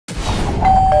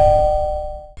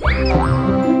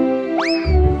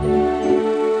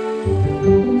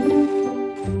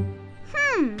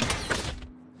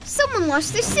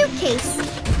lost their suitcase.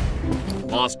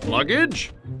 Lost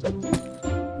luggage?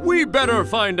 We better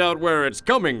find out where it's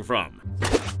coming from.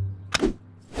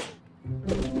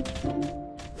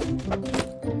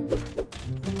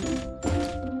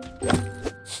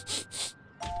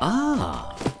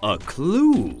 Ah, a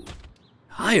clue.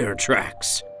 Tire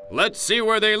tracks. Let's see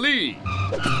where they lead.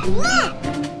 Look!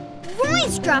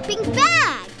 Roy's dropping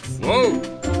bags. Whoa!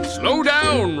 Slow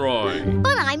down, Roy.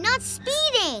 But I'm not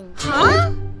speeding.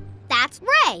 Huh? That's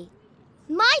Ray,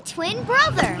 my twin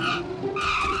brother.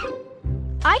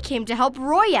 I came to help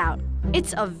Roy out.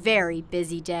 It's a very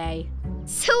busy day.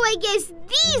 So I guess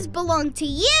these belong to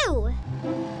you.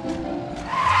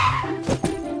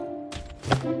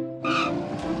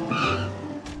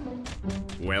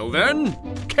 Well then,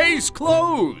 case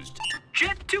closed.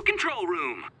 Jet to control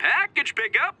room. Package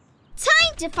pickup.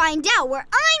 Time to find out where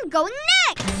I'm going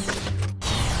next.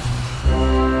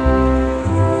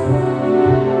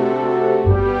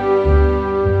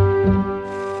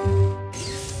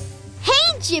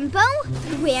 Hey, Jimbo,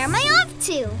 where am I off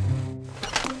to?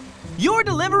 You're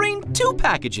delivering 2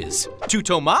 packages to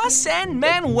Tomas and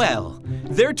Manuel.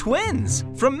 They're twins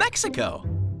from Mexico.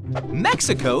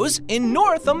 Mexico's in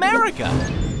North America.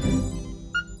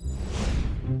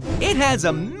 It has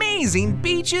amazing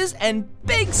beaches and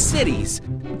big cities,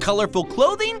 colorful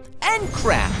clothing and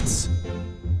crafts.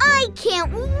 I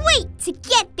can't wait to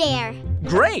get there.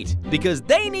 Great, because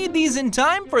they need these in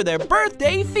time for their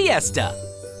birthday fiesta.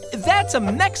 That's a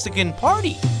Mexican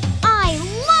party. I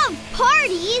love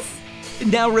parties.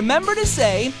 Now remember to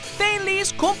say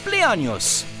Feliz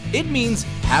Cumpleaños. It means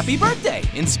happy birthday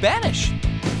in Spanish.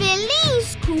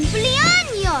 Feliz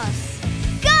cumpleaños.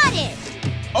 Got it.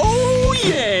 Oh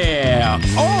yeah!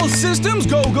 All systems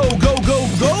go, go, go, go,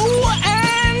 go,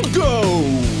 and go!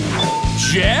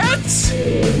 Jets!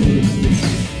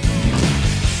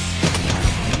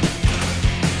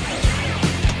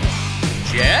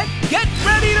 Jet, get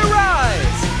ready to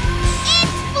rise!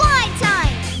 It's fly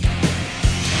time.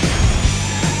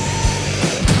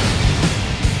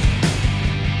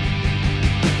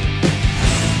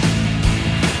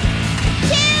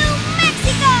 To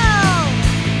Mexico!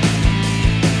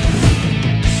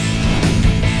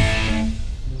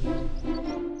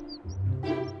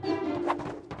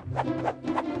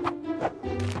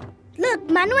 Look,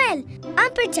 Manuel,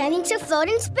 I'm pretending to float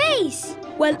in space.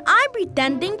 Well, I'm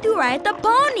pretending to ride a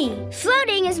pony.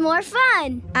 Floating is more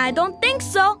fun. I don't think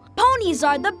so. Ponies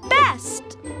are the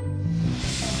best.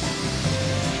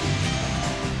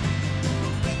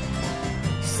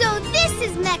 So this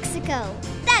is Mexico.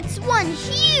 That's one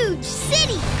huge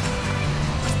city.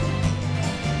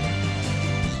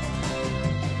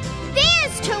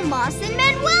 There's Tomas and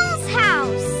Manuel's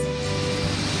house.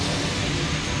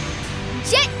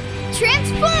 Jet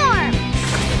transform!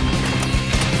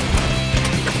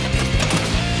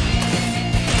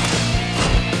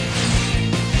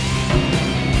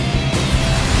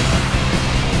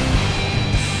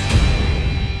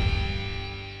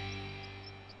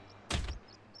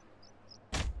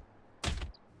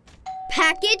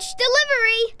 Package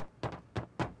delivery.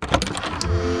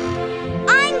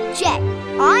 I'm Jet.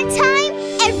 On time,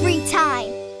 every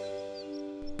time.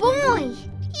 Boy,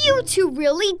 you two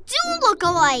really do look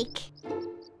alike.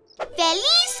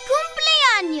 Feliz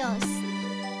cumpleaños.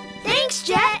 Thanks,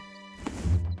 Jet.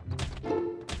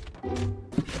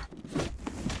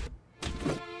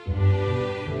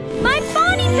 My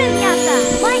pony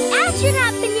piñata! My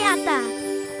astronaut piñata.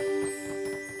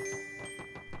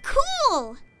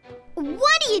 Cool.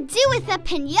 What do you do with a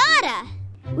piñata?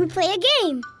 We play a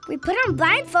game. We put on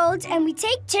blindfolds and we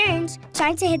take turns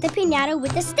trying to hit the piñata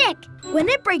with a stick. When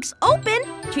it breaks open,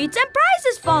 treats and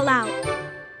prizes fall out.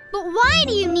 But why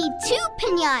do you need 2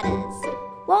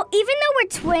 piñatas? Well, even though we're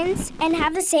twins and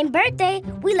have the same birthday,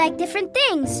 we like different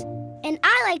things. And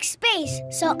I like space,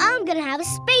 so I'm gonna have a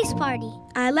space party.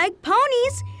 I like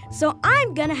ponies, so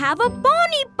I'm gonna have a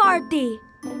pony party.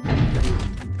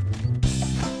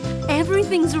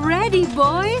 Everything's ready,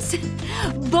 boys.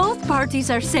 Both parties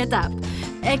are set up,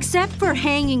 except for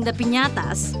hanging the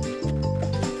piñatas.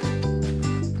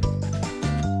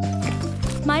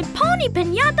 My pony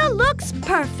piñata looks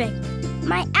perfect.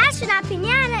 My astronaut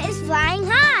piñata is flying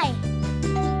high.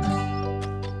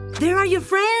 There are your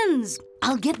friends.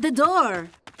 I'll get the door.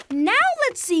 Now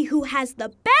let's see who has the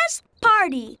best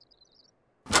party.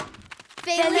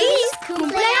 Feliz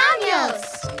cumpleaños.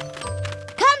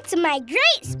 Come to my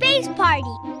great space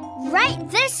party. Right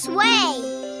this way.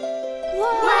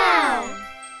 Wow!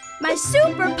 My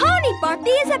super pony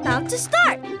party is about to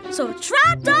start, so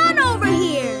trot on over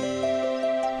here.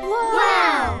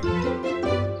 Wow!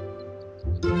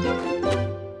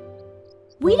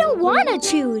 We don't want to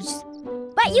choose.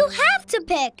 But you have to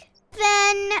pick.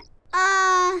 Then,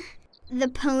 the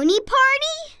pony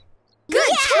party?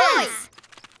 Good choice!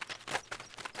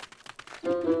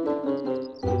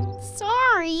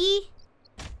 Sorry.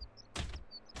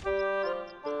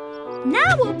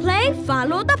 Now we'll play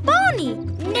Follow the Pony.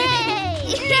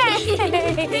 Nay! Nay!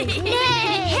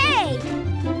 Hey!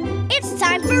 It's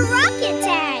time for Rocket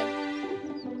Tag.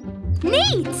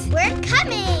 Neat! We're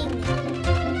coming!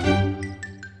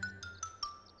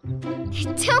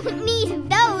 Don't need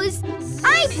those.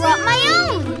 I brought my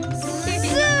own.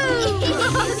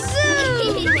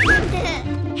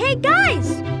 Hey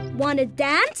guys! Wanna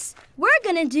dance? We're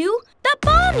gonna do the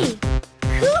pony.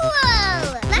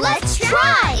 Cool! Let's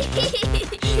try!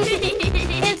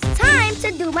 It's time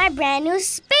to do my brand new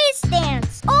space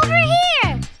dance. Over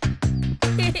here!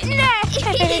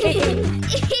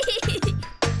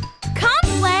 Come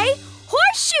play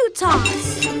horseshoe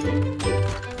toss.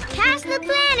 Pass the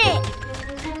planet.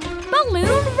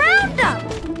 Balloon roundup.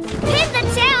 Pin the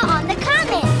tail on the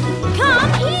comet.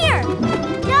 Come here.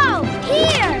 No,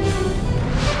 here.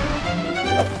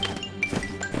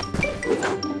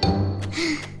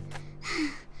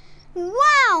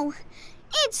 Wow!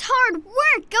 It's hard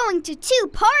work going to 2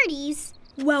 parties.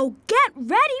 Well, get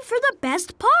ready for the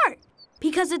best part.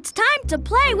 Because it's time to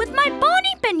play with my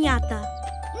pony piñata.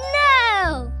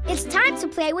 No! It's time to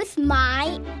play with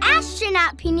my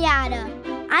astronaut piñata.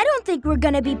 I don't think we're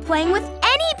gonna be playing with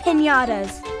any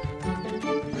piñatas.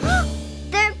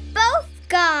 They're both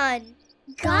gone.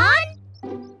 Gone?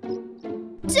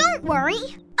 Don't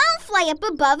worry. I'll fly up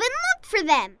above and look for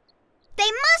them.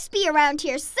 They must be around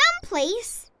here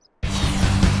someplace.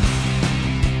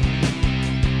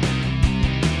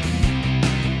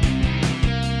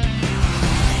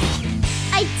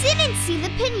 I didn't see the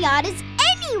piñatas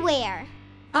anywhere.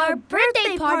 Our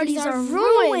birthday parties are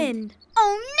ruined.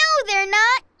 Oh, no, they're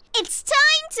not. It's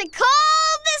time to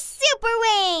call the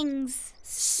Superwings.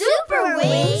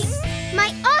 Superwings?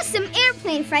 My awesome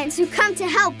airplane friends who come to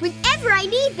help whenever I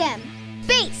need them.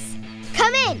 Base,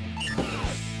 come in.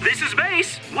 This is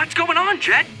Base. What's going on,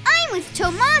 Jet? I'm with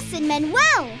Tomas and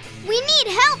Manuel. We need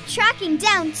help tracking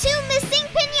down 2 missing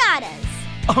piñatas.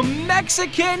 A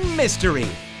Mexican mystery.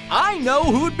 I know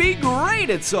who'd be great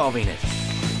at solving it.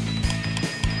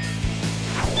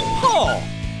 Paul.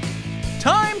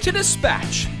 Time to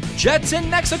dispatch. Jet's in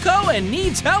Mexico and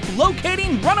needs help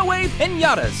locating runaway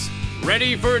piñatas.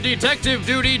 Ready for detective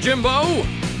duty, Jimbo?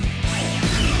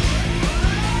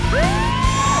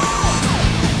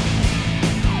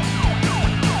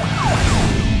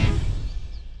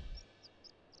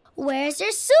 Where's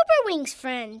your Superwings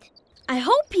friend? I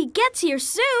hope he gets here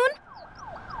soon.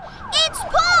 It's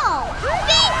Paul!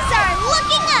 Things are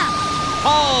looking up!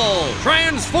 Paul,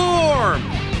 transform!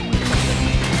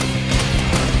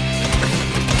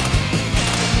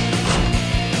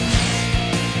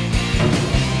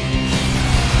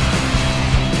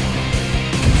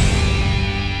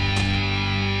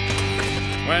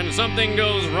 When something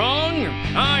goes wrong,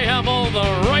 I have all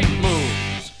the right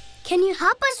moves. Can you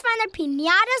help us find our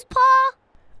piñatas, Paul?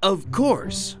 Of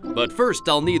course, but first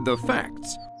I'll need the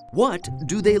facts. What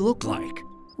do they look like?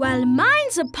 Well,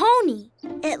 mine's a pony.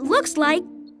 It looks like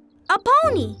a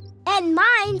pony. And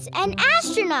mine's an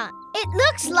astronaut. It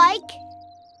looks like...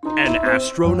 An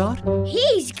astronaut?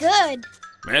 He's good.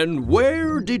 And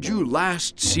where did you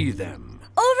last see them?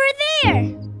 Over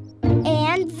there.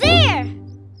 And there.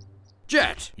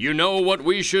 Jet, you know what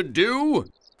we should do?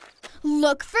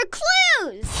 Look for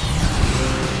clues!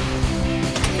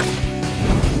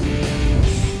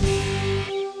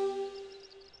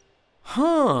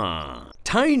 Huh.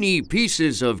 Tiny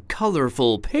pieces of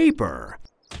colorful paper.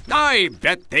 I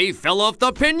bet they fell off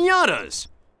the piñatas.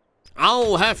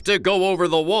 I'll have to go over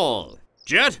the wall.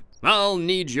 Jet, I'll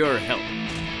need your help.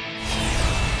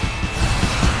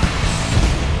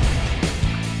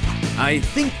 I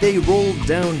think they rolled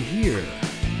down here.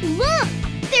 Look!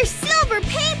 There's silver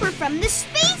paper from the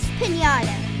space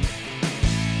piñata.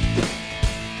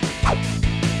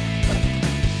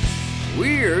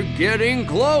 We're getting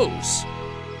close.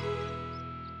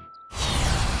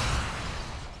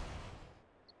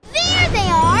 There they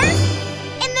are!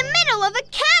 In the middle of a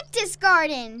cactus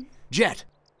garden. Jet,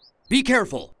 be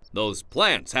careful. Those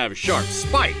plants have sharp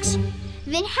spikes.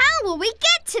 Then how will we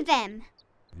get to them?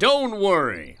 Don't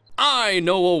worry. I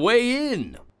know a way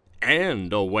in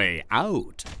and a way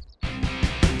out.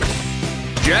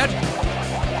 Jet?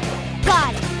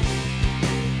 Got it.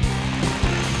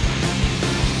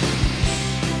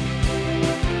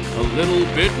 A little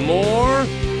bit more.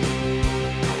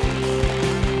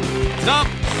 Stop.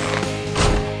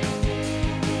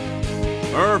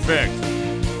 Perfect.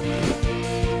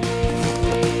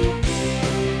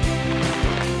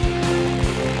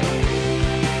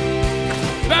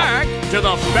 to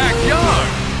the backyard.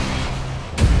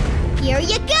 Here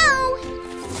you go.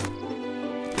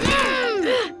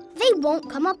 They won't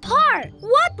come apart.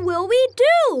 What will we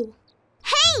do?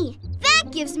 Hey,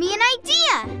 that gives me an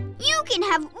idea. You can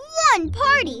have one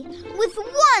party with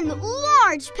one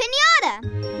large piñata.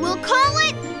 We'll call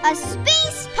it a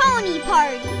Space Pony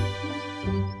Party.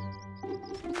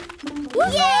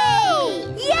 Yay!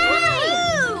 Yay!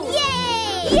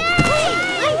 Yay! Yay!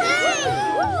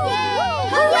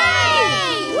 Hooray!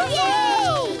 Yay!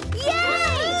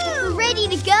 Yay! Ready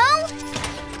to go?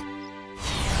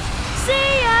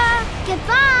 See ya!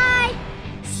 Goodbye!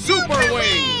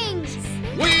 Superwings!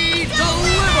 We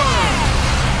deliver!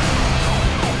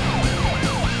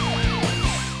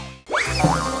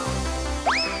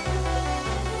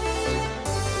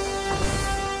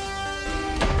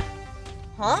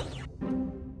 Huh?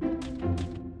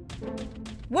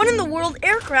 What in the world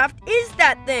aircraft is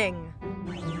that thing?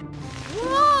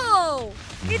 Whoa!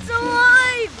 It's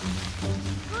alive!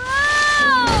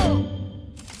 Whoa!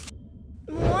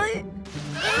 What?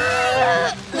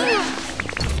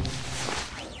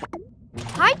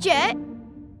 Hi, Jet.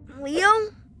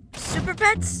 Leo? Super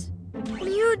Pets? What are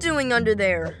you doing under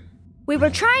there? We were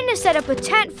trying to set up a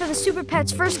tent for the Super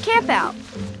Pets' first campout,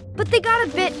 but they got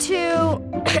a bit too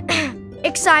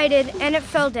excited and it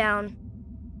fell down.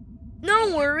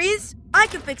 No worries. I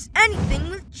can fix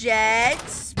anything with jet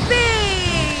speed.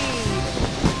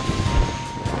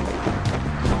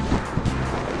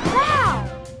 Wow!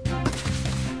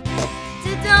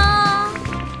 Ta-da!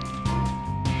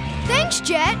 Thanks,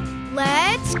 Jet.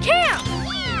 Let's camp.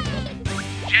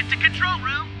 Jet to control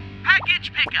room.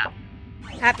 Package pickup.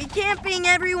 Happy camping,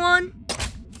 everyone.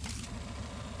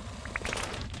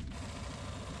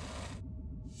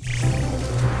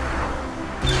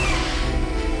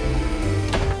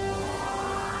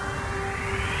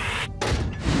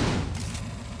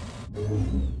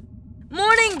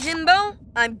 Morning, Jimbo.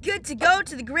 I'm good to go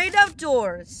to the great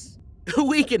outdoors.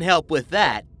 We can help with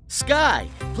that. Sky,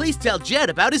 please tell Jet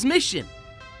about his mission.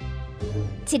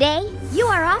 Today, you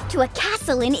are off to a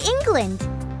castle in England.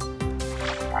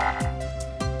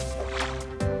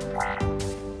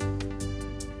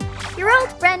 Your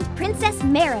old friend Princess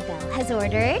Maribel has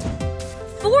ordered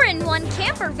 4-in-1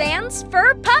 camper vans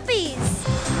for puppies.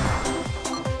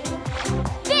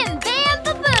 Bim Bam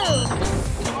Baboom!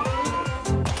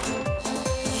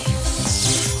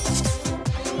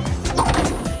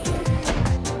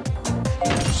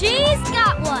 She's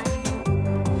got one.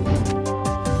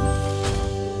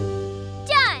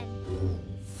 Done.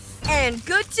 And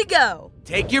good to go.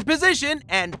 Take your position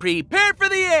and prepare for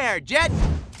the air, Jet.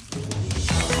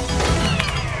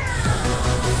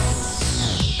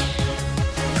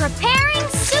 Preparing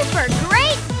super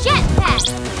great jetpack.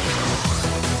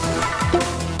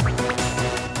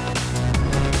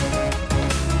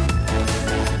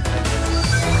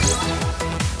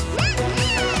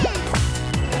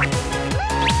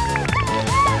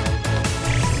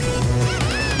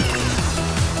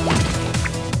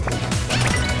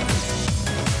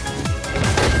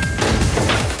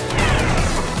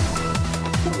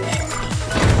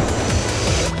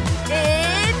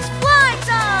 It's fly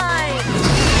time!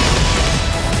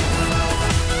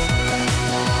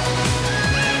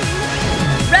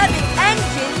 Revving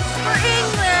engines for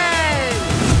England!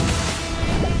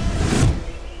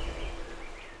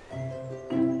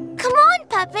 Come on,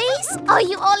 puppies. Are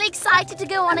you all excited to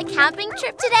go on a camping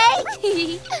trip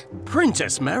today?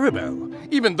 Princess Maribel,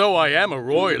 even though I am a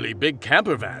royally big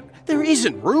camper van, there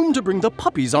isn't room to bring the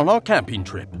puppies on our camping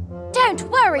trip. Don't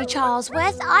worry,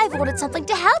 Charlesworth. I've ordered something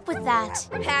to help with that.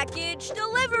 Package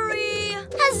delivery!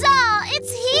 Huzzah!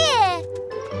 It's here!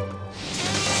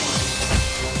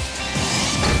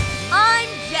 I'm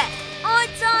Jet. On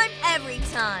time, every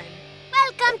time.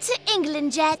 Welcome to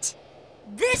England, Jet.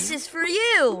 This is for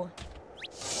you.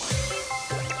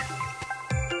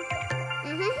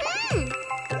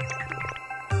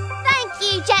 Thank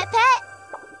you, Jet Pet.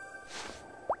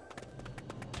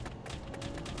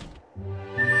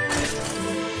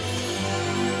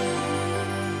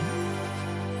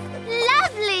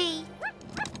 Lovely.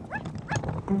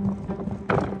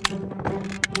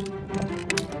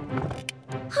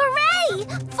 Hooray!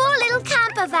 4 little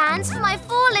camper vans for my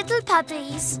 4 little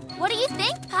puppies. What do you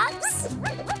think, pups?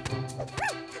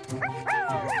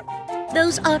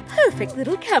 Those are perfect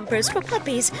little campers for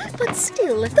puppies, but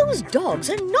still, those dogs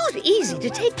are not easy to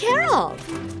take care of.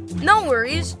 No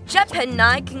worries. Jetpet and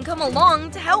I can come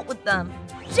along to help with them.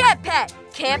 Jetpet,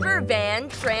 camper van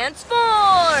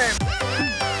transform!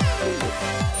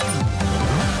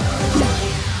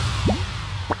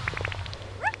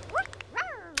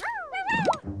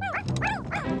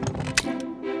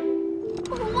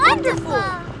 Wonderful!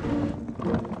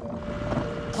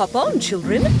 Hop on,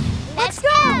 children. Let's go!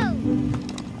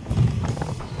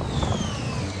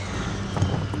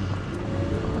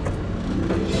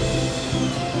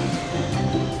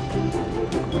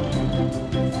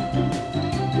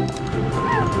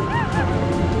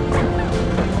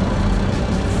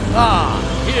 Ah,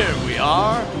 here we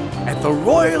are at the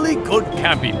royally good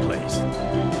camping place.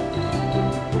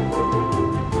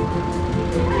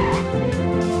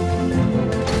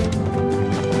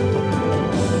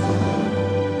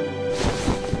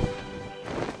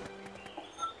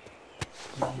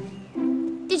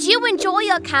 Did you enjoy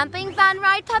your camping van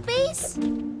ride, puppies?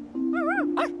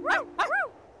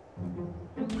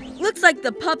 Looks like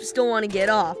the pups don't want to get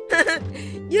off.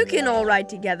 You can all ride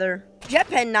together.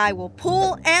 Jetpet and I will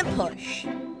pull and push.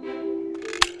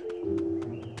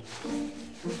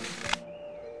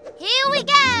 Here we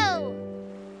go!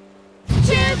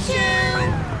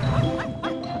 Choo-choo!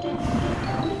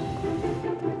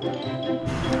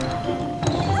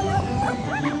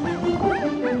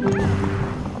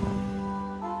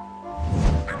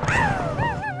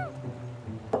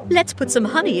 Let's put some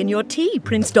honey in your tea,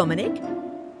 Prince Dominic.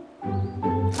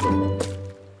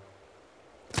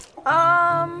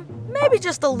 Maybe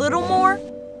just a little more.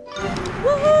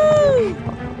 Woohoo!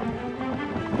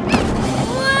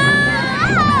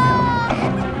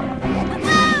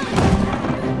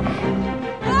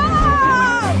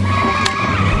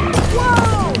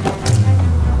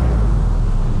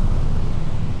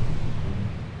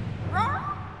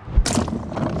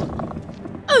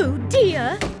 Oh,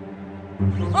 dear.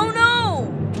 Oh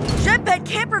no! Jetpet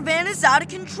camper van is out of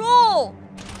control!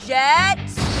 Jet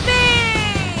speed!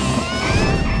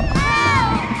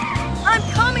 I'm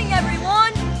coming,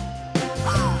 everyone!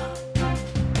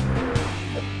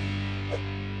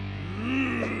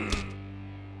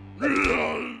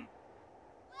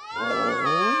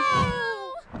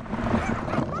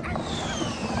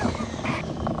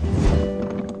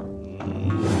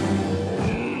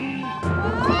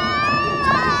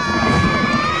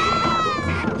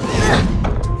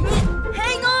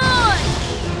 Hang on!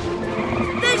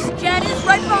 This jet is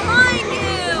right behind you!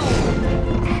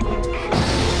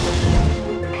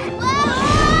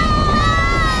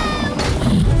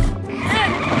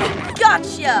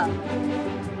 Gotcha!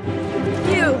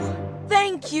 Phew!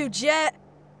 Thank you, Jet!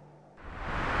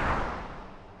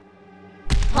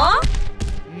 Huh?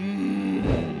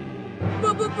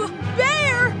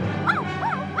 Bear!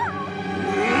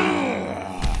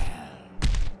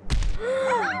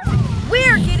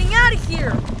 We're getting out of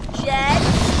here! Jet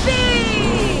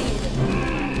speed!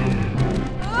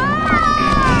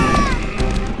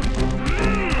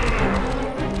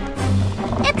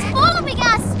 It's following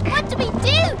us! What do we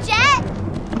do, Jet?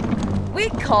 We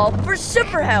call for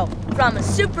super help from a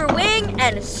super wing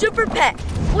and a super pet.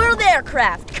 World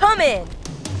aircraft, come in!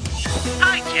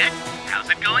 Hi, Jet. How's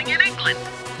it going in England?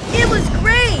 It was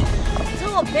great!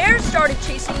 Until a bear started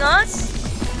chasing us.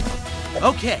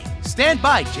 Okay, stand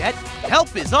by, Jet.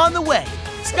 Help is on the way.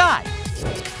 Sky.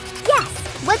 Yes,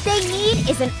 what they need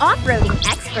is an off-roading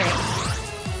expert.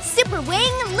 Super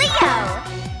Wing Leo.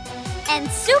 And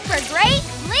Super Great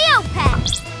Leo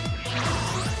Pet.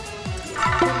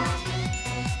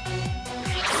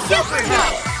 Super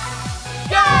Help!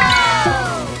 Go!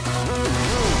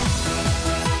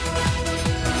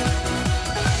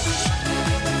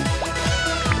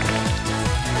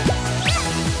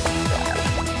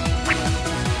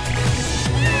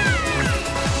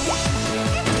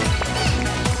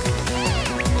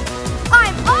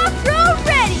 I'm off-road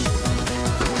ready!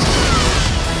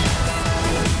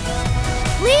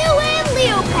 Leo and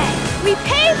Leo Pet, we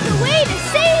paved the way to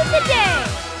save the day!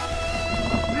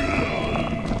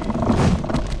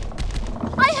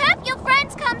 I hope your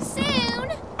friends come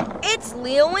soon! It's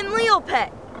Leo and Leo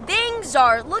Pet. Things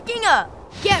are looking up.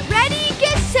 Get ready,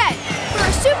 get set for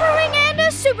a Super Wing and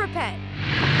a Super Pet.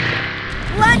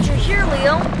 Glad you're here,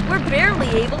 Leo. We're barely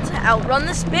able to outrun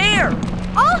this bear.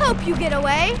 I'll help you get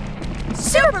away.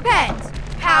 Super Pet,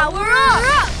 power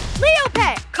up! Leo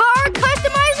Pet, car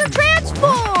customizer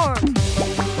transform!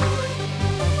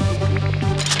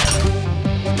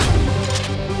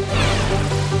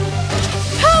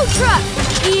 Tow truck,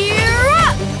 gear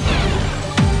up!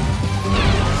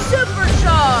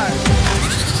 Supercharge!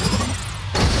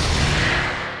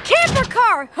 Camper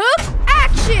car, hook,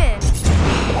 action!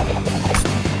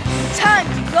 Time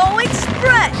to go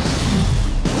express!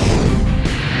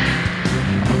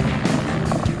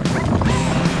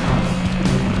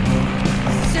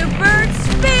 Super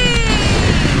speed!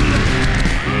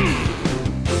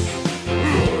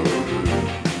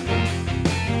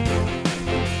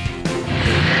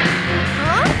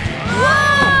 Huh?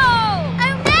 Whoa!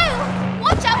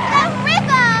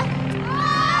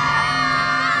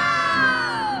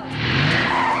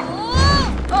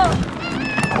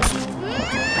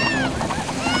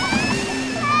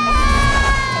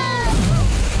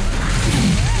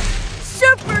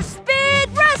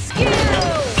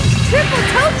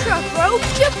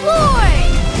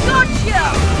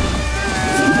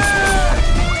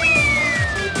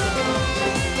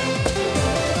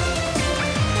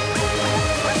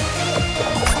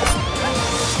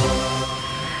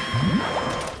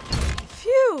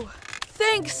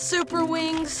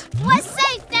 Superwings. What's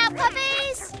safe now,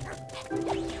 puppies?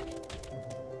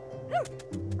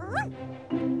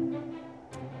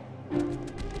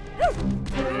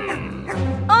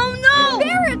 Oh no!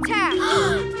 Bear attack!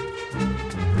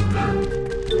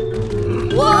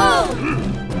 Whoa!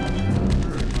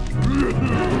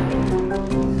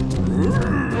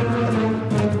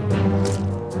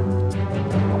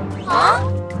 Huh?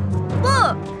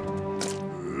 Look!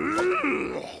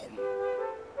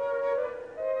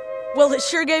 Well, it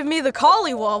sure gave me the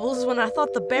collywobbles when I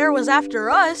thought the bear was after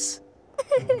us.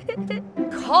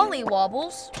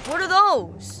 Collywobbles? What are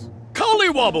those?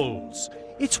 Collywobbles!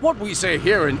 It's what we say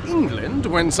here in England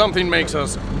when something makes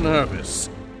us nervous.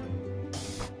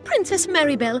 Princess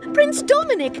Maribel, Prince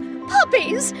Dominic,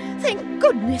 puppies! Thank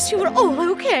goodness you're all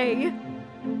okay.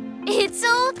 It's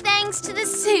all thanks to the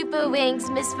Superwings,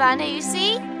 Miss Van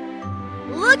Hoosie.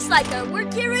 Looks like our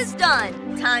work here is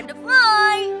done. Time to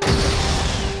fly!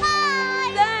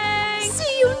 Bye! Thanks!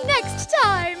 See you next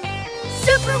time.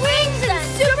 Superwings and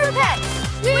Super Pets,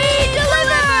 we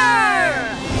deliver!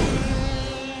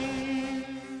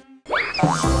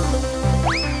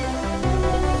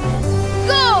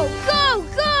 Go, go,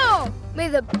 go! May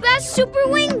the best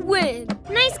Superwing win!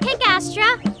 Nice kick,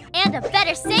 Astra. And a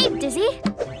better save, Dizzy.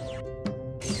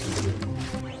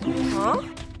 Huh?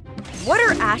 What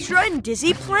are Astra and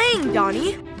Dizzy playing,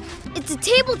 Donnie? It's a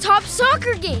tabletop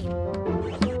soccer game.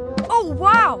 Oh,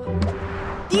 wow!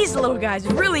 These little guys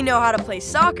really know how to play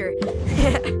soccer.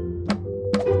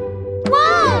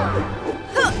 Whoa!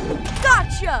 Huh,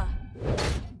 gotcha!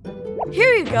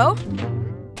 Here you go.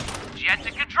 Jet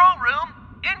to control room.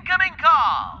 Incoming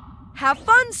call. Have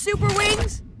fun,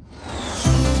 Superwings!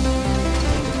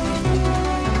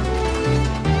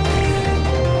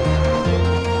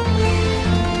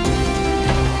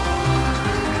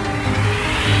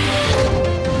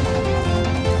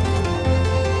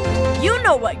 You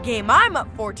know what game I'm up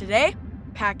for today.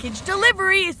 Package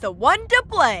delivery is the one to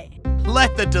play.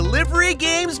 Let the delivery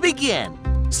games begin.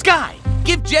 Sky,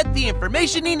 give Jet the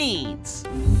information he needs.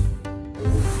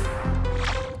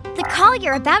 The call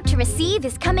you're about to receive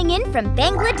is coming in from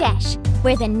Bangladesh,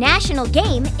 where the national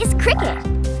game is cricket.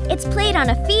 It's played on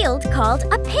a field called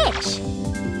a pitch.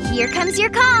 Here comes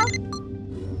your call.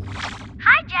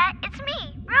 Hi, Jet. It's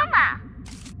me, Ruma.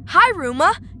 Hi,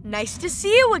 Ruma. Nice to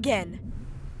see you again.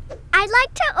 I'd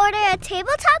like to order a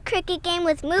tabletop cricket game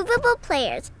with movable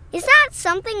players. Is that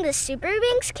something the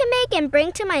Superwings can make and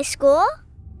bring to my school?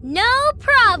 No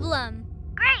problem.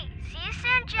 Great. See you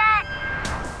soon, Jet.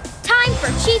 Time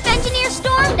for Chief Engineer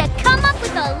Storm to come up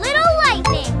with a little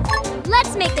lightning.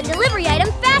 Let's make the delivery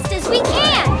item fast as we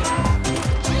can.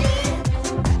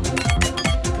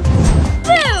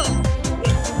 Boom!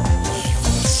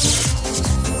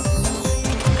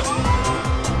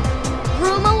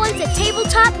 Ruma wants a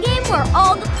tabletop game where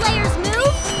all the players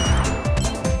move.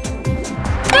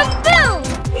 Boom!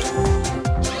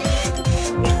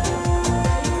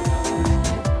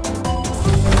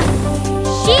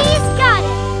 She's got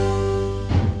it.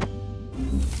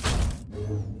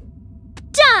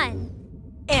 Done.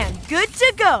 And good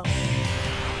to go.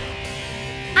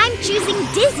 I'm choosing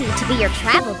Dizzy to be your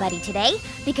travel buddy today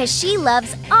because she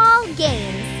loves all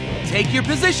games. Take your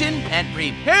position and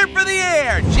prepare for the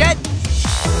air, Jet.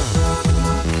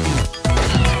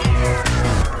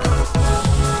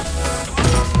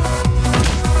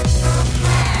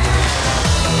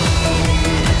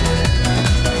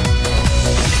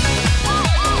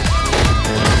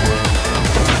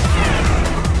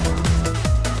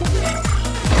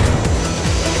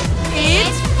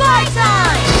 It's fly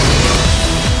time!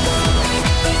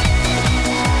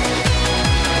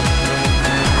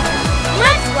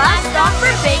 Let's blast off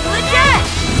for Bangladesh!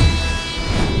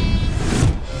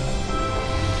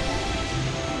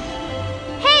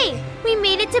 Hey, we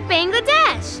made it to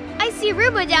Bangladesh. I see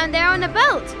Ruba down there on a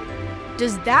boat.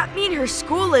 Does that mean her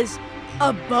school is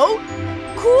a boat?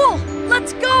 Cool!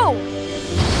 Let's go!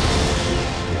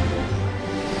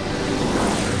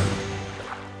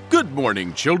 Good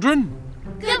morning, children.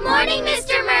 Good morning,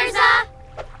 Mr. Mirza.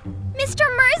 Mr.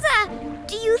 Mirza,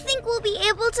 do you think we'll be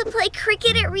able to play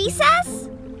cricket at recess?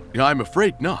 I'm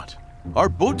afraid not. Our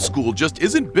boat school just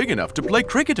isn't big enough to play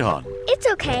cricket on. It's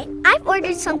okay. I've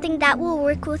ordered something that will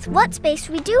work with what space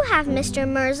we do have, Mr.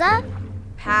 Mirza.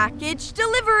 Package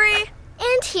delivery!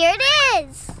 And here it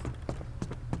is.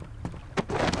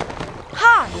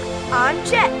 Hi, I'm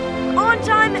Jet. On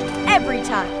time, every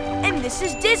time. And this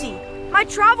is Dizzy, my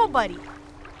travel buddy.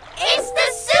 It's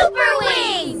the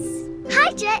Superwings!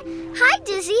 Hi, Jet. Hi,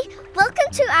 Dizzy.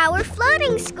 Welcome to our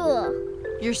floating school.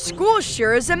 Your school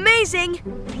sure is amazing.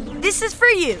 This is for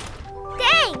you.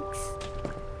 Thanks.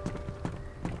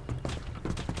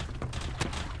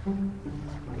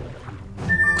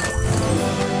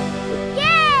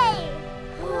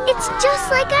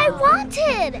 Just like I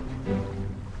wanted!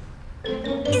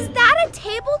 Is that a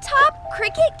tabletop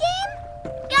cricket game?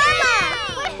 Gamma!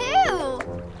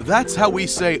 Woohoo! That's how we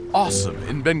say awesome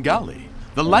in Bengali,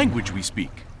 the language we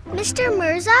speak. Mr.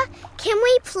 Mirza, can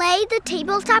we play the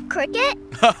tabletop cricket?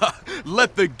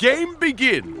 Let the game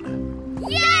begin.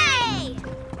 Yay!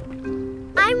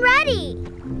 I'm ready.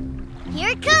 Here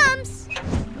it comes.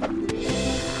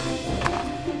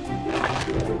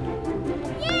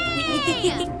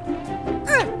 Yay!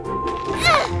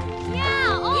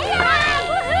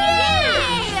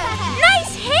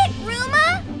 Nice hit,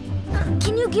 Ruma!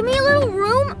 Can you give me a little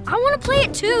room? I want to play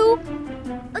it too.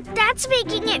 But that's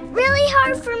making it really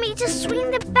hard for me to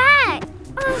swing the bat.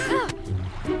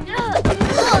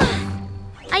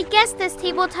 I guess this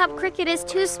tabletop cricket is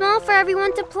too small for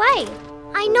everyone to play.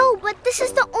 I know, but this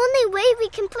is the only way we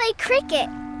can play cricket.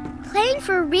 Playing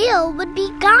for real would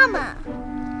be Gamma.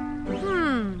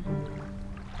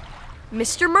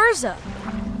 Mr. Mirza,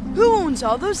 who owns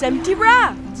all those empty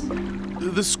rafts?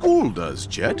 The school does,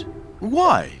 Jet.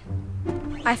 Why?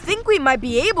 I think we might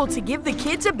be able to give the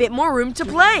kids a bit more room to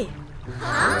play.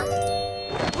 Huh?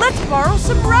 Let's borrow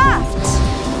some rafts.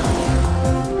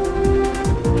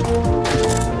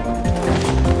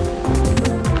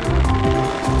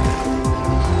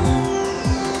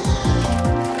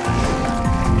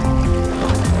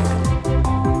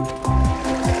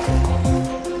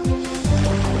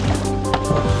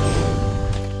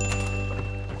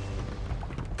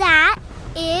 That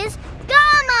is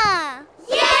Gamma!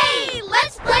 Yay!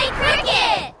 Let's play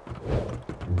cricket!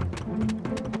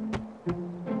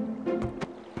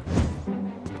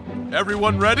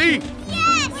 Everyone ready?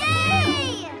 Yes!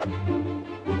 Yay!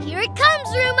 Here it comes,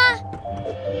 Ruma!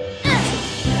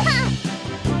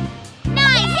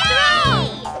 Nice throw!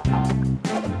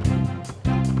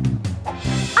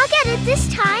 I'll get it this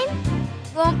time.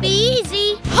 Won't be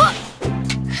easy.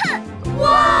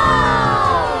 Whoa!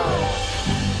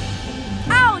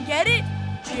 I'll get it.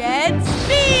 Jet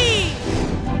speed!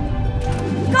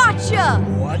 Gotcha!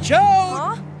 Watch out!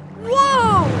 Huh?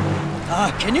 Whoa!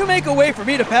 Can you make a way for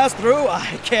me to pass through?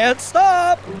 I can't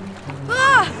stop.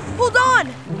 Hold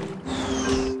on!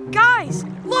 Guys,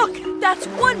 look! That's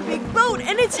one big boat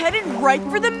and it's headed right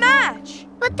for the match!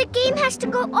 But the game has to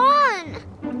go on.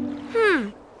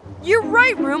 You're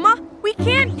right, Ruma. We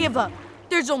can't give up.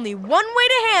 There's only one way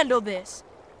to handle this.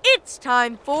 It's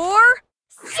time for...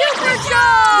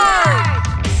 Supercharge!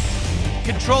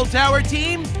 Control Tower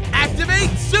team, activate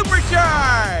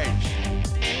Supercharge!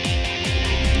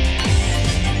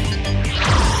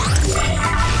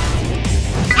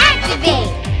 Activate!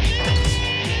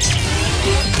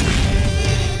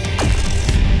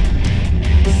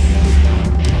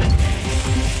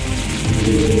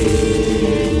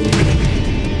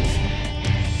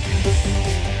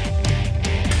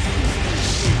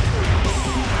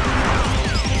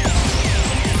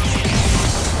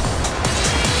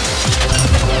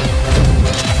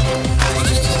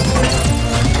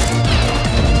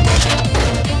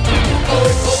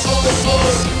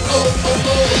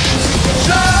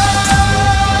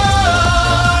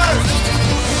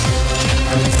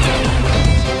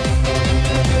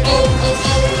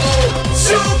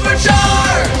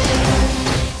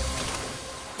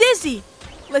 Dizzy,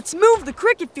 let's move the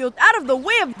cricket field out of the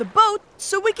way of the boat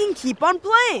so we can keep on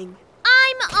playing.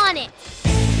 I'm on it.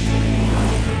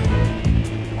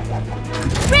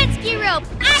 Rescue rope,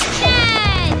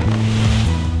 action!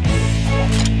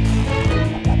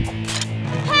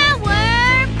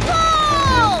 Power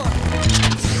pull!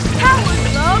 Power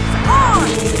gloves on!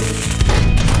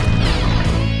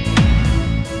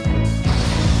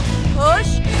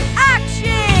 Push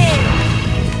action!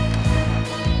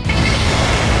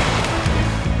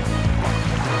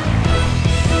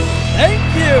 Thank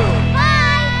you.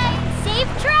 Bye!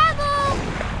 Safe travel!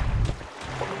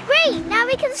 Great, now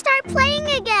we can start playing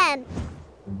again.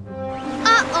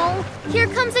 Uh-oh, here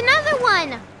comes another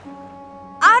one.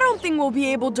 I don't think we'll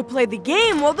be able to play the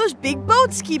game while those big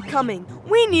boats keep coming.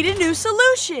 We need a new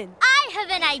solution. I have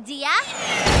an idea.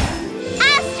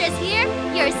 Astra's here,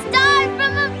 your star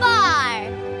from afar.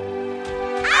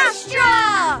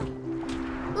 Astra!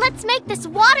 Let's make this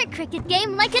water cricket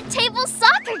game like a table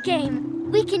soccer game.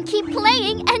 We can keep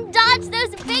playing and dodge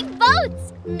those big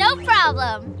boats. No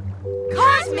problem.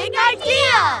 Cosmic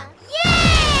idea!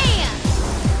 Yay!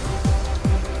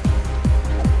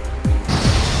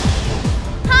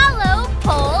 Hollow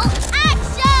pole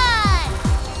action!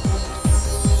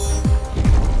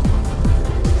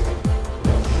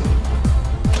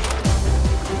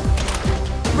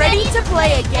 Ready to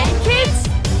play again, kids?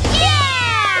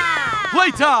 Yeah!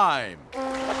 Playtime!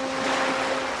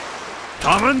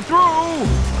 Coming through!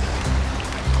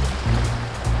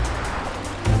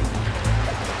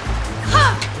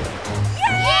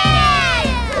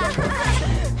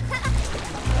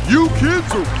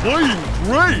 kids are playing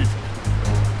great.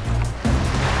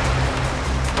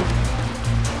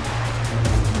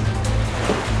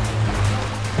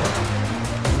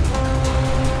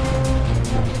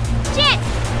 Jet!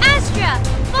 Astra!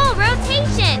 Full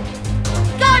rotation!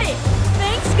 Got it!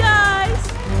 Thanks, guys!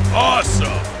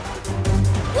 Awesome!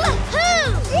 Woohoo!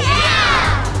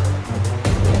 Yeah!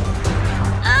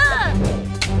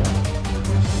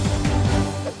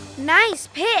 Nice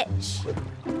pitch.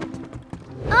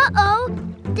 Uh-oh.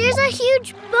 There's a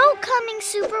huge boat coming,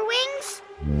 Superwings.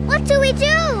 What do we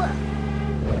do?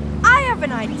 I have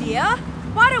an idea.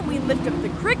 Why don't we lift up the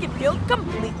cricket field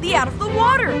completely out of the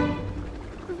water?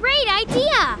 Great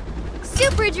idea!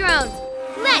 Super drones,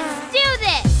 let's do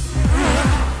this!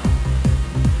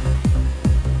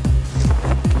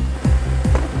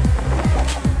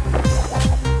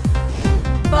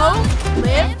 Boat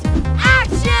lift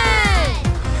action!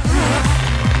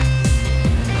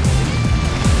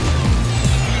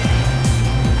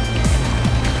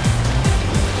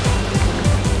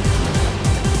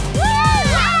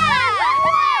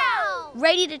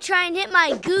 Ready to try and hit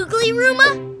my googly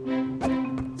Roomba?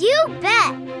 You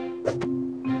bet!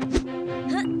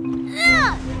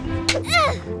 Yeah!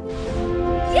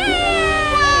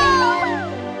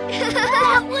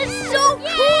 That was so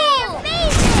cool!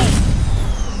 Amazing!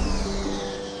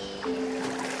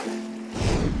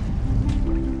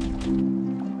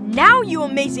 Now you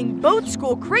amazing boat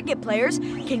school cricket players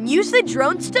can use the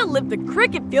drones to lift the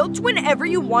cricket fields whenever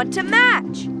you want to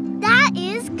match. That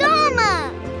is Gamma!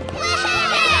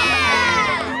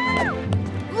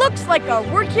 Looks like our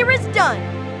work here is done.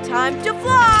 Time to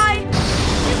fly!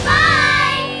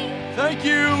 Goodbye! Thank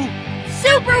you!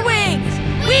 Superwings,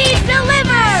 we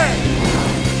deliver!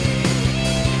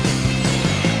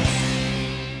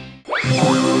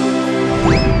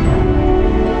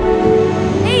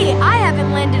 Hey, I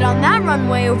haven't landed on that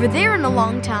runway over there in a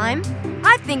long time.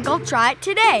 I think I'll try it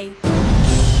today.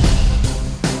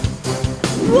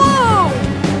 Whoa!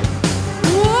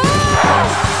 Whoa!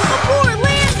 Before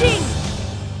landing!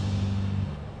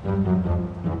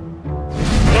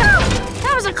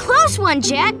 That was a close one,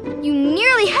 Jet. You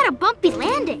nearly had a bumpy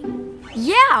landing.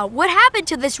 Yeah, what happened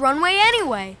to this runway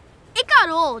anyway? It got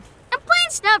old, and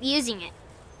planes stopped using it.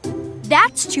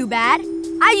 That's too bad.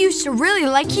 I used to really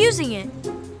like using it.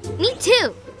 Me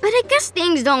too, but I guess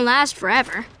things don't last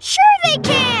forever. Sure they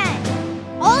can!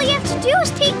 All you have to do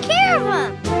is take care of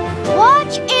them.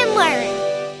 Watch and learn.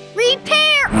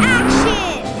 Repair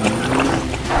action!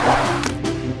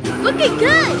 Looking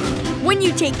good! When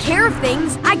you take care of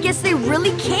things, I guess they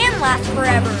really can last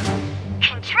forever.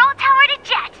 Control tower to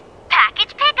Jet.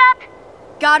 Package pickup.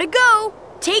 Gotta go.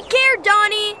 Take care,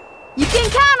 Donnie. You can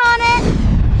count on it.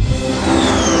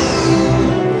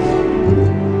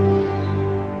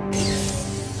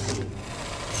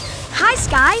 Hi,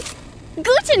 Sky.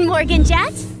 Guten Morgen,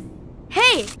 Jet.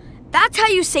 Hey, that's how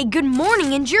you say good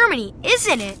morning in Germany,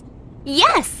 isn't it?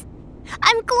 Yes.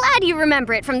 I'm glad you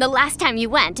remember it from the last time you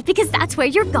went, because that's where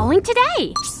you're going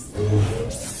today.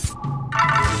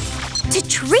 To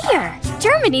Trier,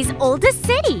 Germany's oldest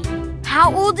city.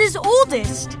 How old is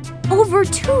oldest? Over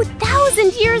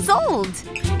 2,000 years old.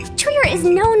 Trier is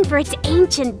known for its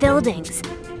ancient buildings.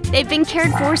 They've been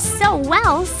cared for so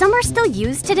well, some are still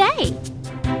used today.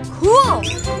 Cool!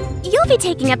 You'll be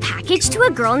taking a package to a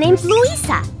girl named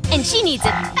Luisa, and she needs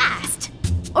it fast.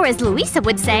 Or as Luisa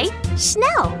would say,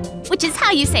 schnell, which is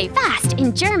how you say fast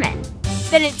in German.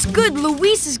 Then it's good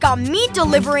Luisa's got me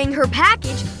delivering her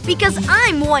package because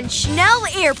I'm one Schnell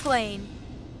airplane.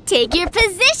 Take your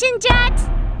position, Jet!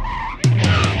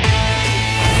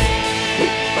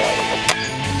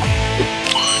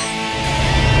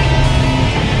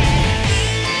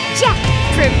 Jet,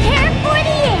 prepare for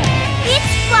the air!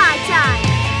 It's fly time!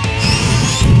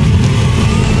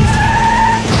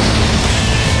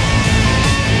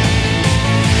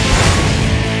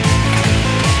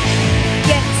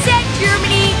 Get set,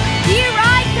 Germany! Here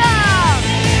I come!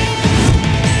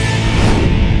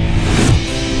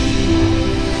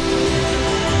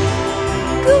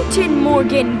 Guten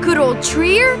Morgen, good old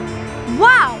Trier!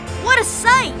 Wow, what a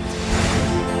sight!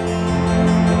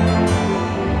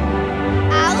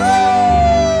 Ow!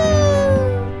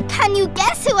 Can you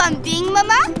guess who I'm being,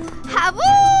 Mama?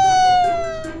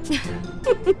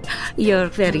 You're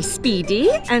very speedy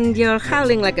and you're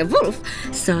howling like a wolf,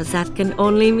 so that can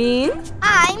only mean...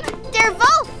 I'm Der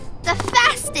Wolf, the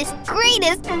fastest,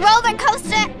 greatest roller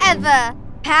coaster ever.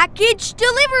 Package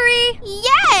delivery!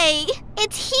 Yay!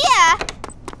 It's here!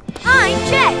 I'm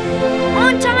Jet.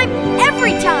 On time,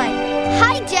 every time.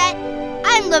 Hi, Jet.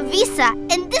 I'm Lavisa,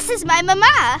 and this is my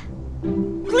mama.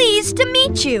 Pleased to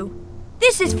meet you.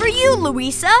 This is for you,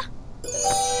 Luisa.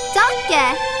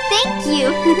 Danke. Thank you.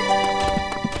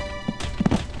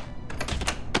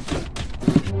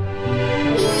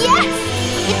 Yes!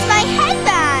 It's my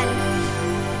headband!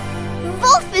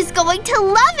 Wolf is going to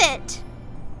love it!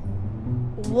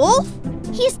 Wolf?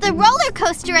 He's the roller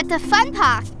coaster at the fun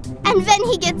park. And when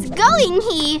he gets going,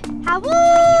 he... Hawoo!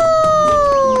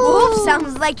 Wolf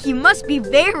sounds like he must be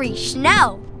very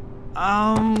schnell.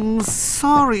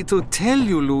 Sorry to tell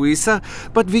you, Louisa,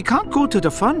 but we can't go to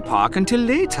the fun park until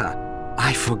later.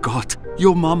 I forgot.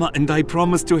 Your mama and I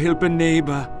promised to help a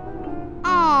neighbor.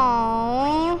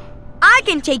 Aww. I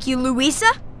can take you,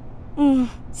 Louisa.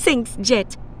 Thanks,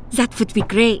 Jet. That would be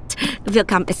great. We'll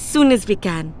come as soon as we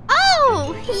can.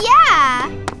 Oh, yeah!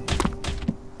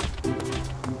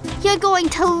 You're going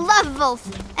to love Wolf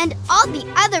and all the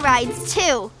other rides,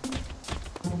 too.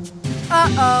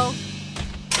 Uh-oh.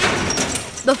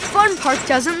 The fun park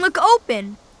doesn't look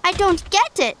open. I don't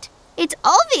get it. It's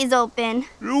always open.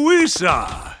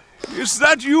 Louisa, is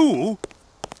that you?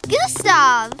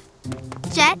 Gustav!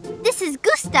 Jet, this is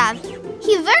Gustav.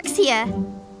 He works here.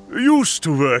 Used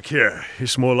to work here,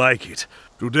 is more like it.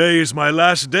 Today is my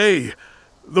last day.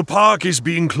 The park is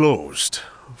being closed.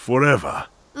 Forever.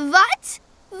 What?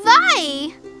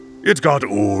 Why? It got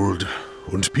old,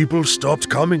 and people stopped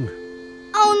coming.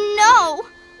 Oh no!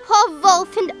 Poor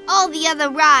Wolf and all the other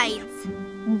rides.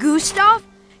 Gustav,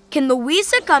 can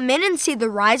Louisa come in and see the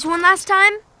rides one last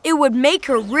time? It would make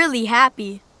her really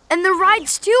happy. And the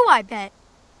rides too, I bet.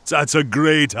 That's a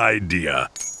great idea.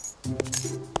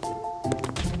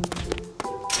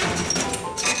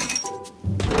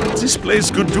 This place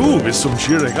could do with some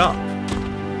cheering up.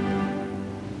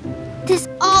 This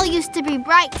all used to be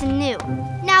bright and new.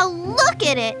 Now look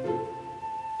at it.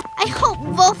 I hope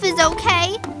Wolf is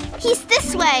okay. He's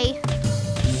this way.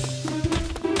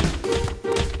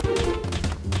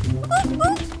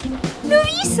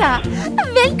 Louisa,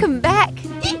 welcome back.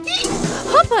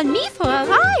 Hop on me for a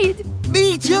ride.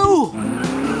 Me too.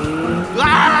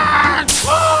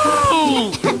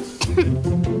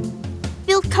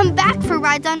 We'll come back for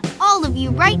rides on all of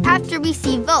you right after we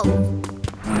see Wolf.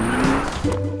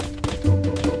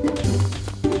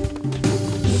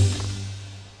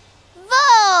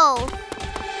 Wolf!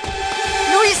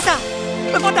 Louisa,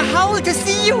 what a howl to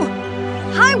see you.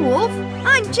 Hi, Wolf.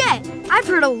 I'm Jet. I've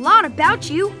heard a lot about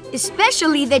you,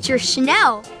 especially that you're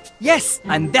schnell. Yes,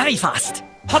 I'm very fast.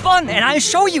 Hop on and I'll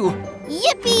show you.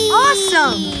 Yippee!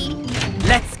 Awesome!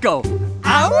 Let's go.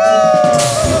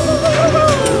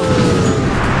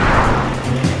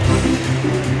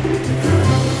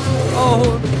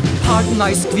 Oh, pardon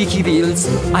my squeaky wheels.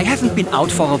 I haven't been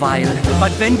out for a while.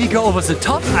 But when we go over the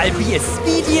top, I'll be as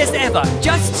speedy as ever.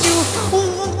 Just you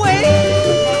wait!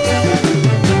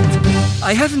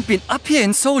 I haven't been up here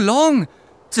in so long.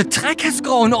 The track has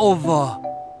grown over.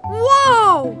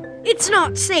 Whoa! It's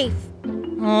not safe.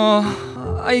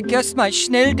 Oh, I guess my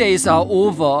Schnell days are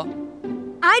over.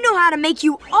 I know how to make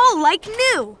you all like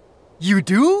new. You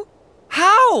do?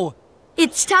 How?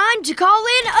 It's time to call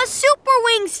in a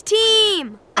Superwings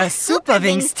team. A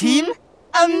Superwings team?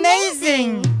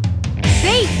 Amazing!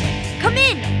 Faith, come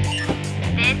in.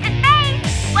 This is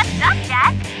Faith. What's up,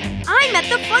 Jet? I'm at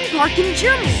the fun park in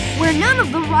Germany, where none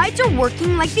of the rides are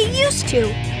working like they used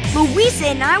to. Louisa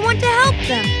and I want to help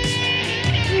them.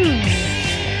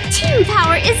 Team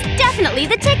power is definitely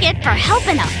the ticket for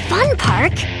helping a fun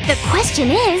park. The question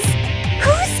is,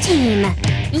 whose team?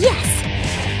 Yes.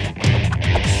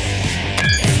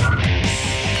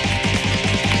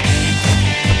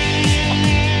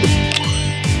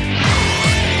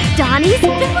 Donnie's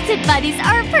Build-It Buddies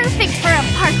are perfect for a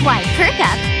park-wide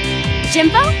perk-up.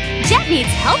 Jimbo, Jet needs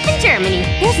help in Germany.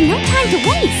 There's no time to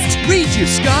waste. Read you,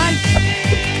 Sky.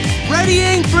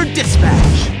 Readying for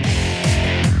dispatch.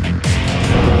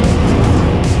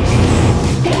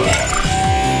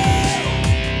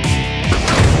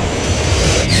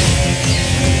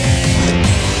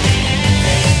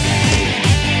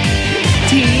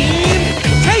 Team,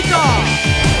 take off!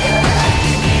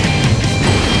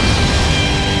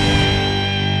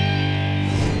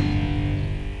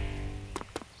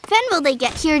 When will they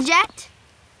get here, Jet?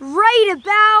 Right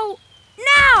about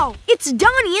now. It's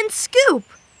Donnie and Scoop.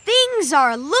 Things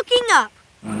are looking up.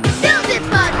 Build it,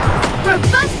 bud! We're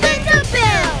busting the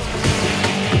build!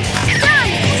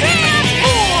 Donnie,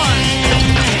 transform!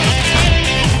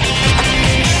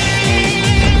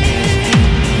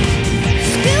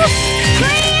 Scoop,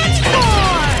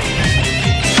 transform!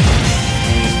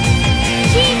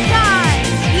 Team guys,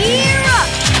 gear up!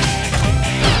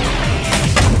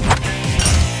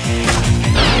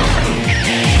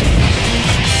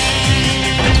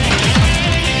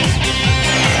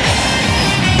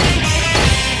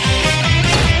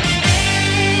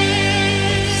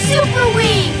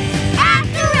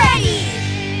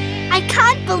 I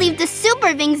can't believe the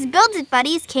Superwings Build-It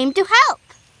buddies came to help.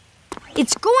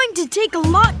 It's going to take a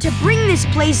lot to bring this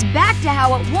place back to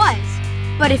how it was.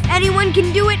 But if anyone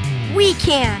can do it, we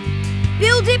can.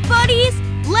 Build it, buddies!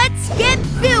 Let's get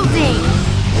building!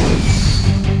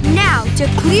 Now to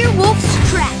clear Wolf's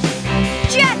track.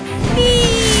 Jet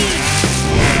speed!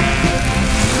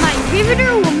 My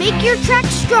riveter will make your track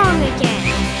strong again.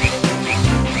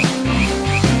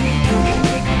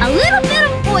 A little bit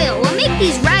of oil will make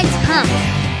these rides hum.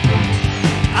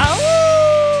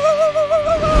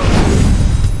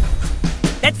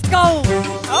 Let's go!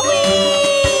 Whoa!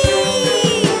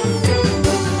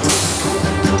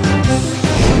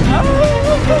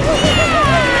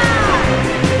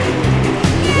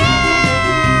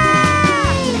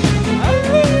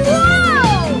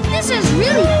 This is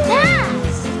really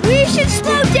fast. We should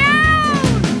slow down.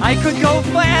 I could go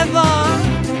forever,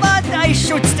 but I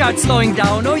should start slowing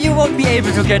down or you won't be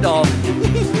able to get off.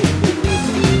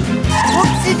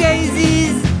 Whoopsie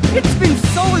daisies! It's been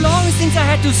so long since I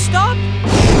had to stop.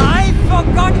 I've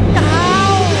forgotten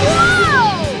how.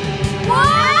 Whoa!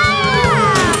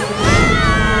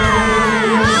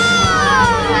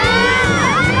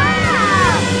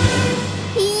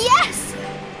 Yes!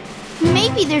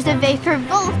 Maybe there's a way for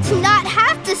Wolf to not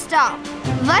have to stop.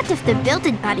 What if the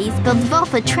Build-It buddies build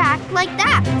Wolf a track like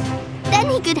that? Then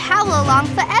he could howl along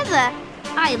forever.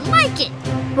 I like it.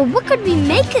 But what could we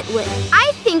make it with?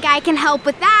 I think I can help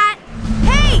with that.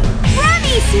 Hey,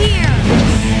 Remy's here!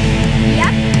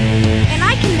 Yep. And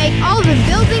I can make all the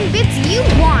building bits you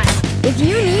want. If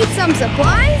you need some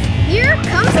supplies, here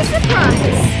comes a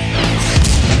surprise.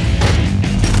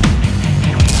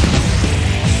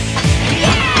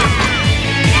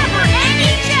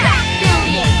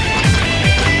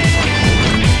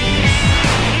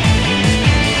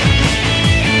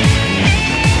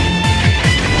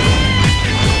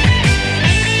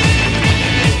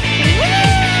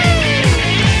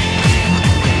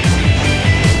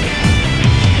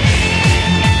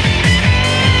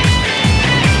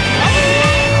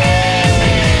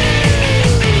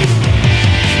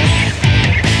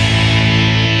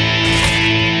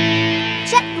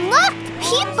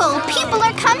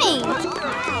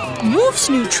 Wolf's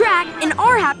new track and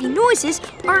our happy noises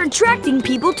are attracting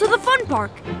people to the fun park.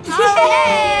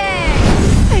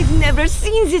 I've never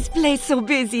seen this place so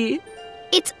busy.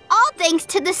 It's all thanks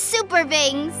to the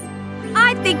Superwings.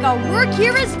 I think our work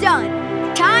here is done.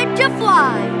 Time to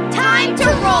fly. Time to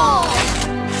roll.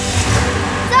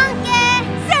 Danke.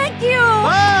 Thank you.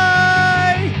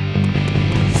 Bye!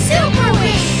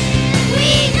 Superwings,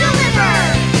 we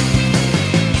deliver.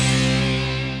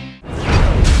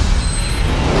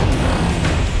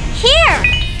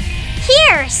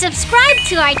 Here, subscribe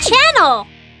to our channel.